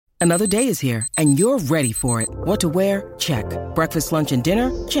Another day is here, and you're ready for it. What to wear? Check. Breakfast, lunch, and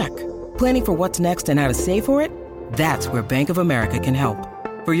dinner? Check. Planning for what's next and how to save for it? That's where Bank of America can help.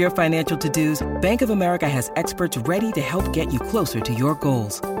 For your financial to-dos, Bank of America has experts ready to help get you closer to your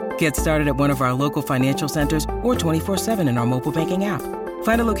goals. Get started at one of our local financial centers or 24/7 in our mobile banking app.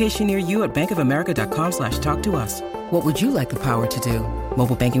 Find a location near you at bankofamerica.com/talktous. What would you like the power to do?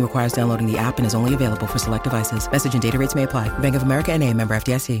 Mobile banking requires downloading the app and is only available for select devices. Message and data rates may apply. Bank of America N.A., member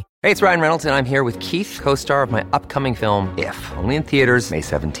FDIC. Hey, it's Ryan Reynolds, and I'm here with Keith, co-star of my upcoming film, If, only in theaters May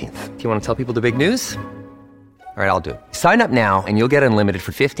 17th. Do you want to tell people the big news? All right, I'll do it. Sign up now and you'll get unlimited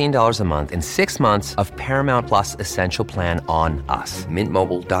for $15 a month and 6 months of Paramount Plus Essential Plan on us.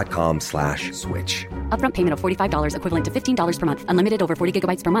 MintMobile.com/switch. Upfront payment of $45 equivalent to $15 per month. Unlimited over 40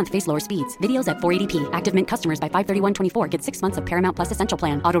 gigabytes per month. Face lower speeds. Videos at 480p. Active Mint customers by 531.24 get 6 months of Paramount Plus Essential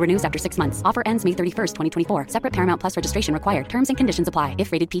Plan. Auto renews after 6 months. Offer ends May 31st, 2024. Separate Paramount Plus registration required. Terms and conditions apply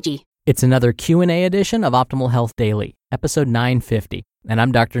if rated PG. It's another Q&A edition of Optimal Health Daily, episode 950. And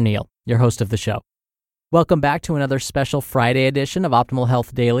I'm Dr. Neil, your host of the show. Welcome back to another special Friday edition of Optimal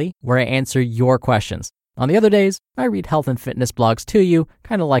Health Daily, where I answer your questions. On the other days, I read health and fitness blogs to you,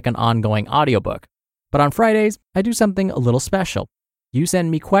 kind of like an ongoing audiobook. But on Fridays, I do something a little special. You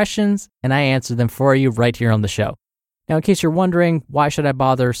send me questions, and I answer them for you right here on the show. Now, in case you're wondering, why should I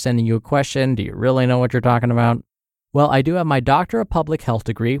bother sending you a question? Do you really know what you're talking about? Well, I do have my Doctor of Public Health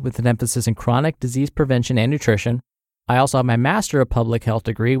degree with an emphasis in chronic disease prevention and nutrition. I also have my Master of Public Health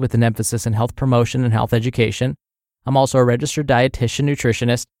degree with an emphasis in health promotion and health education. I'm also a registered dietitian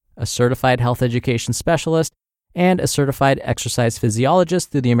nutritionist, a certified health education specialist, and a certified exercise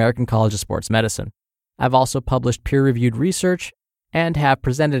physiologist through the American College of Sports Medicine. I've also published peer-reviewed research and have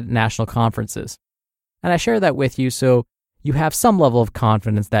presented at national conferences. And I share that with you so you have some level of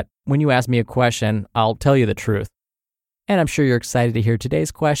confidence that when you ask me a question, I'll tell you the truth. And I'm sure you're excited to hear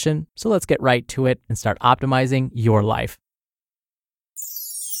today's question, so let's get right to it and start optimizing your life.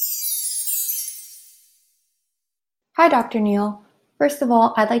 Hi, Dr. Neil. First of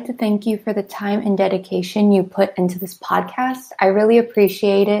all, I'd like to thank you for the time and dedication you put into this podcast. I really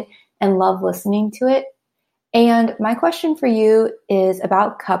appreciate it and love listening to it. And my question for you is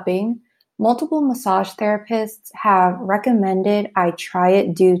about cupping. Multiple massage therapists have recommended I try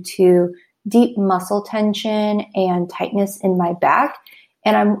it due to deep muscle tension and tightness in my back,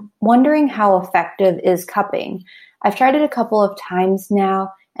 and I'm wondering how effective is cupping. I've tried it a couple of times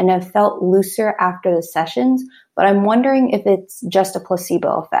now, and I've felt looser after the sessions, but I'm wondering if it's just a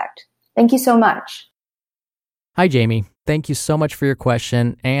placebo effect. Thank you so much. Hi, Jamie. Thank you so much for your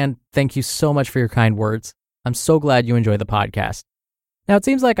question, and thank you so much for your kind words. I'm so glad you enjoy the podcast. Now, it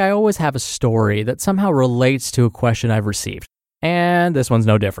seems like I always have a story that somehow relates to a question I've received, and this one's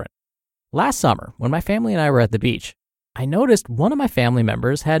no different. Last summer, when my family and I were at the beach, I noticed one of my family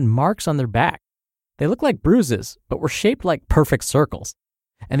members had marks on their back. They looked like bruises, but were shaped like perfect circles.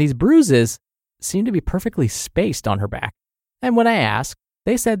 And these bruises seemed to be perfectly spaced on her back. And when I asked,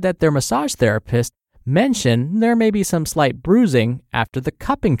 they said that their massage therapist mentioned there may be some slight bruising after the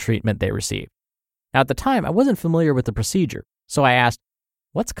cupping treatment they received. Now, at the time, I wasn't familiar with the procedure, so I asked,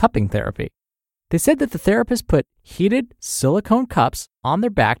 what's cupping therapy? They said that the therapist put heated silicone cups on their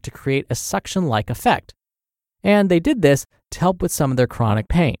back to create a suction-like effect. And they did this to help with some of their chronic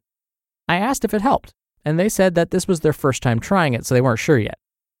pain. I asked if it helped, and they said that this was their first time trying it, so they weren't sure yet.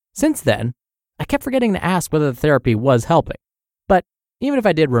 Since then, I kept forgetting to ask whether the therapy was helping. But even if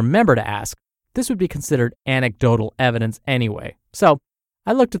I did remember to ask, this would be considered anecdotal evidence anyway. So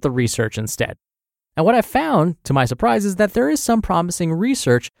I looked at the research instead. And what I found, to my surprise, is that there is some promising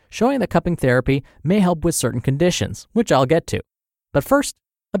research showing that cupping therapy may help with certain conditions, which I'll get to. But first,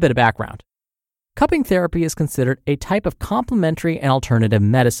 a bit of background. Cupping therapy is considered a type of complementary and alternative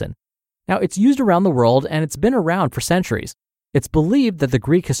medicine. Now, it's used around the world and it's been around for centuries. It's believed that the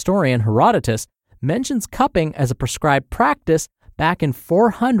Greek historian Herodotus mentions cupping as a prescribed practice back in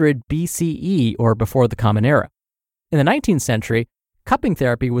 400 BCE or before the Common Era. In the 19th century, cupping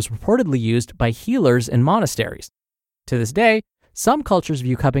therapy was reportedly used by healers in monasteries. To this day, some cultures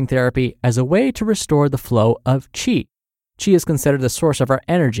view cupping therapy as a way to restore the flow of qi. Qi is considered the source of our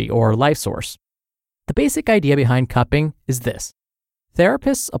energy or life source. The basic idea behind cupping is this.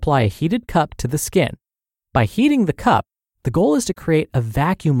 Therapists apply a heated cup to the skin. By heating the cup, the goal is to create a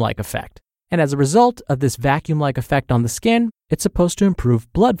vacuum-like effect. And as a result of this vacuum-like effect on the skin, it's supposed to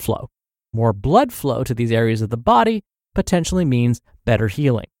improve blood flow. More blood flow to these areas of the body potentially means better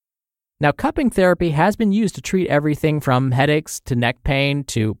healing. Now, cupping therapy has been used to treat everything from headaches to neck pain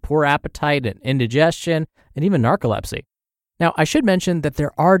to poor appetite and indigestion and even narcolepsy. Now, I should mention that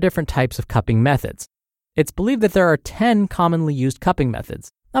there are different types of cupping methods. It's believed that there are 10 commonly used cupping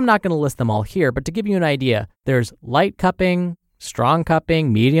methods, I'm not going to list them all here, but to give you an idea, there's light cupping, strong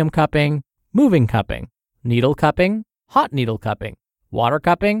cupping, medium cupping, moving cupping, needle cupping, hot needle cupping, water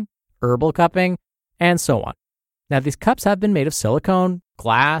cupping, herbal cupping, and so on. Now, these cups have been made of silicone,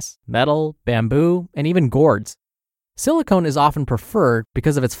 glass, metal, bamboo, and even gourds. Silicone is often preferred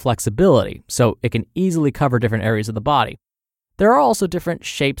because of its flexibility, so it can easily cover different areas of the body. There are also different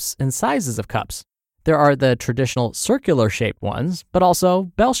shapes and sizes of cups. There are the traditional circular-shaped ones, but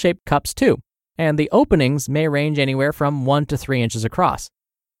also bell-shaped cups too, and the openings may range anywhere from 1 to 3 inches across.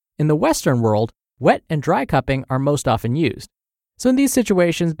 In the Western world, wet and dry cupping are most often used. So in these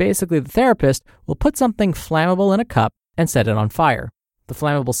situations, basically the therapist will put something flammable in a cup and set it on fire. The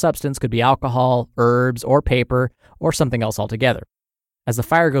flammable substance could be alcohol, herbs, or paper, or something else altogether. As the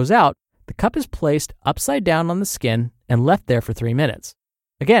fire goes out, the cup is placed upside down on the skin and left there for 3 minutes.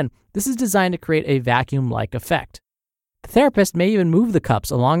 Again, this is designed to create a vacuum-like effect. The therapist may even move the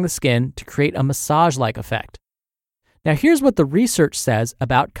cups along the skin to create a massage-like effect. Now here's what the research says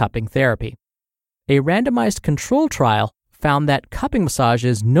about cupping therapy. A randomized control trial found that cupping massage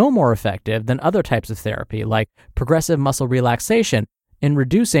is no more effective than other types of therapy, like progressive muscle relaxation, in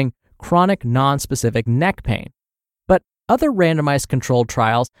reducing chronic non-specific neck pain. But other randomized controlled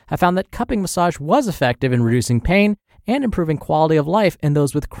trials have found that cupping massage was effective in reducing pain and improving quality of life in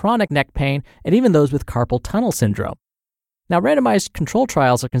those with chronic neck pain and even those with carpal tunnel syndrome. Now, randomized control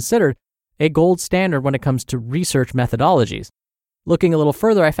trials are considered a gold standard when it comes to research methodologies. Looking a little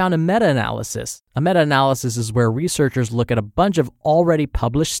further, I found a meta-analysis. A meta-analysis is where researchers look at a bunch of already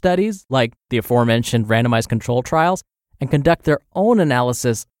published studies, like the aforementioned randomized control trials, and conduct their own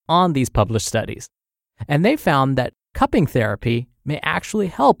analysis on these published studies. And they found that cupping therapy may actually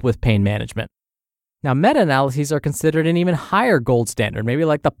help with pain management. Now, meta-analyses are considered an even higher gold standard, maybe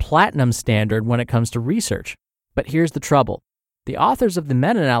like the platinum standard when it comes to research. But here's the trouble. The authors of the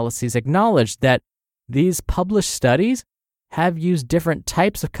meta-analyses acknowledge that these published studies have used different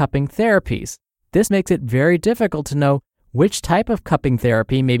types of cupping therapies. This makes it very difficult to know which type of cupping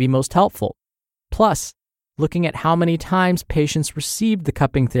therapy may be most helpful. Plus, looking at how many times patients received the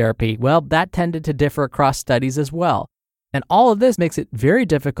cupping therapy, well, that tended to differ across studies as well. And all of this makes it very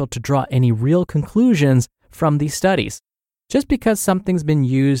difficult to draw any real conclusions from these studies. Just because something's been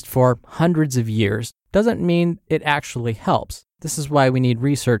used for hundreds of years doesn't mean it actually helps. This is why we need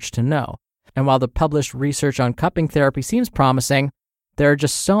research to know. And while the published research on cupping therapy seems promising, there are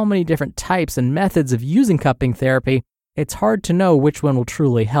just so many different types and methods of using cupping therapy, it's hard to know which one will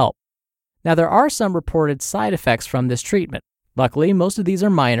truly help. Now, there are some reported side effects from this treatment. Luckily, most of these are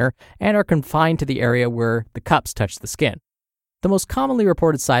minor and are confined to the area where the cups touch the skin. The most commonly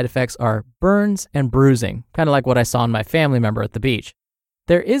reported side effects are burns and bruising, kind of like what I saw in my family member at the beach.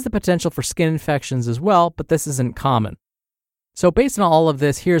 There is the potential for skin infections as well, but this isn't common. So based on all of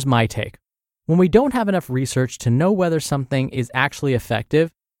this, here's my take. When we don't have enough research to know whether something is actually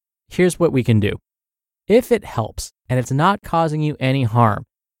effective, here's what we can do. If it helps and it's not causing you any harm,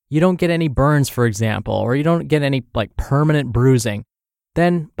 you don't get any burns, for example, or you don't get any permanent bruising,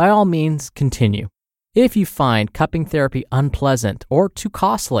 then by all means continue. If you find cupping therapy unpleasant or too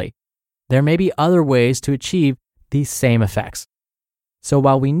costly, there may be other ways to achieve these same effects. So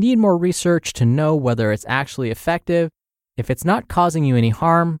while we need more research to know whether it's actually effective, if it's not causing you any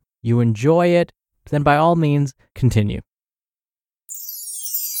harm, you enjoy it, then by all means, continue.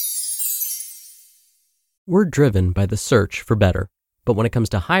 We're driven by the search for better, but when it comes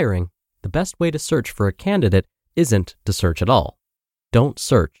to hiring, the best way to search for a candidate isn't to search at all. Don't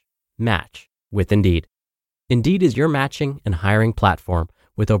search, match with Indeed. Indeed is your matching and hiring platform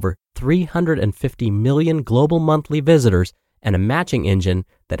with over 350 million global monthly visitors and a matching engine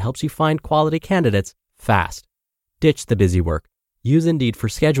that helps you find quality candidates fast. Ditch the busy work. Use Indeed for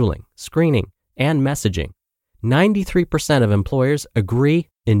scheduling, screening, and messaging. 93% of employers agree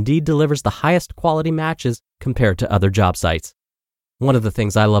Indeed delivers the highest quality matches compared to other job sites. One of the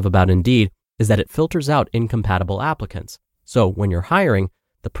things I love about Indeed is that it filters out incompatible applicants. So when you're hiring,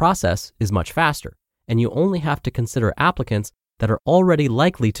 the process is much faster, and you only have to consider applicants that are already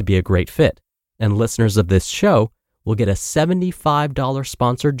likely to be a great fit. And listeners of this show will get a $75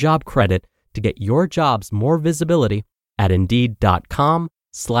 sponsored job credit to get your jobs more visibility at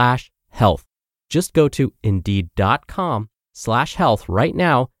Indeed.com/health. Just go to Indeed.com/health right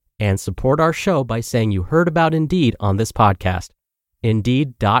now and support our show by saying you heard about Indeed on this podcast.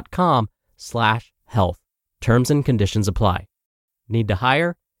 Indeed.com/health. Terms and conditions apply. Need to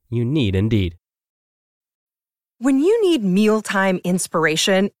hire? You need Indeed. When you need mealtime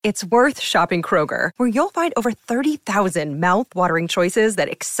inspiration, it's worth shopping Kroger, where you'll find over 30,000 mouth-watering choices that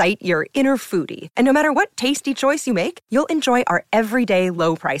excite your inner foodie. And no matter what tasty choice you make, you'll enjoy our everyday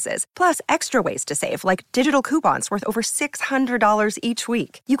low prices, plus extra ways to save, like digital coupons worth over $600 each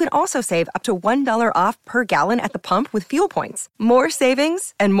week. You can also save up to $1 off per gallon at the pump with fuel points. More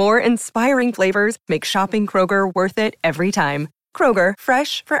savings and more inspiring flavors make shopping Kroger worth it every time. Kroger,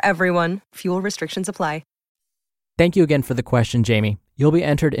 fresh for everyone. Fuel restrictions apply. Thank you again for the question, Jamie. You'll be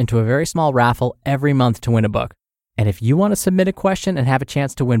entered into a very small raffle every month to win a book. And if you want to submit a question and have a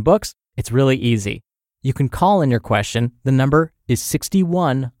chance to win books, it's really easy. You can call in your question. The number is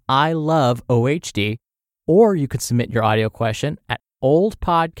 61 I love OHD, or you could submit your audio question at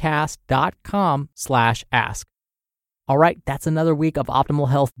oldpodcast.com/ask. All right, that's another week of Optimal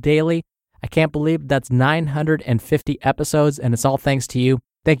Health Daily. I can't believe that's 950 episodes, and it's all thanks to you.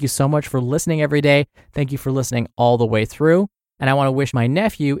 Thank you so much for listening every day. Thank you for listening all the way through. And I want to wish my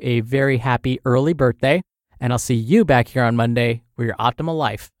nephew a very happy early birthday. And I'll see you back here on Monday where your optimal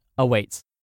life awaits.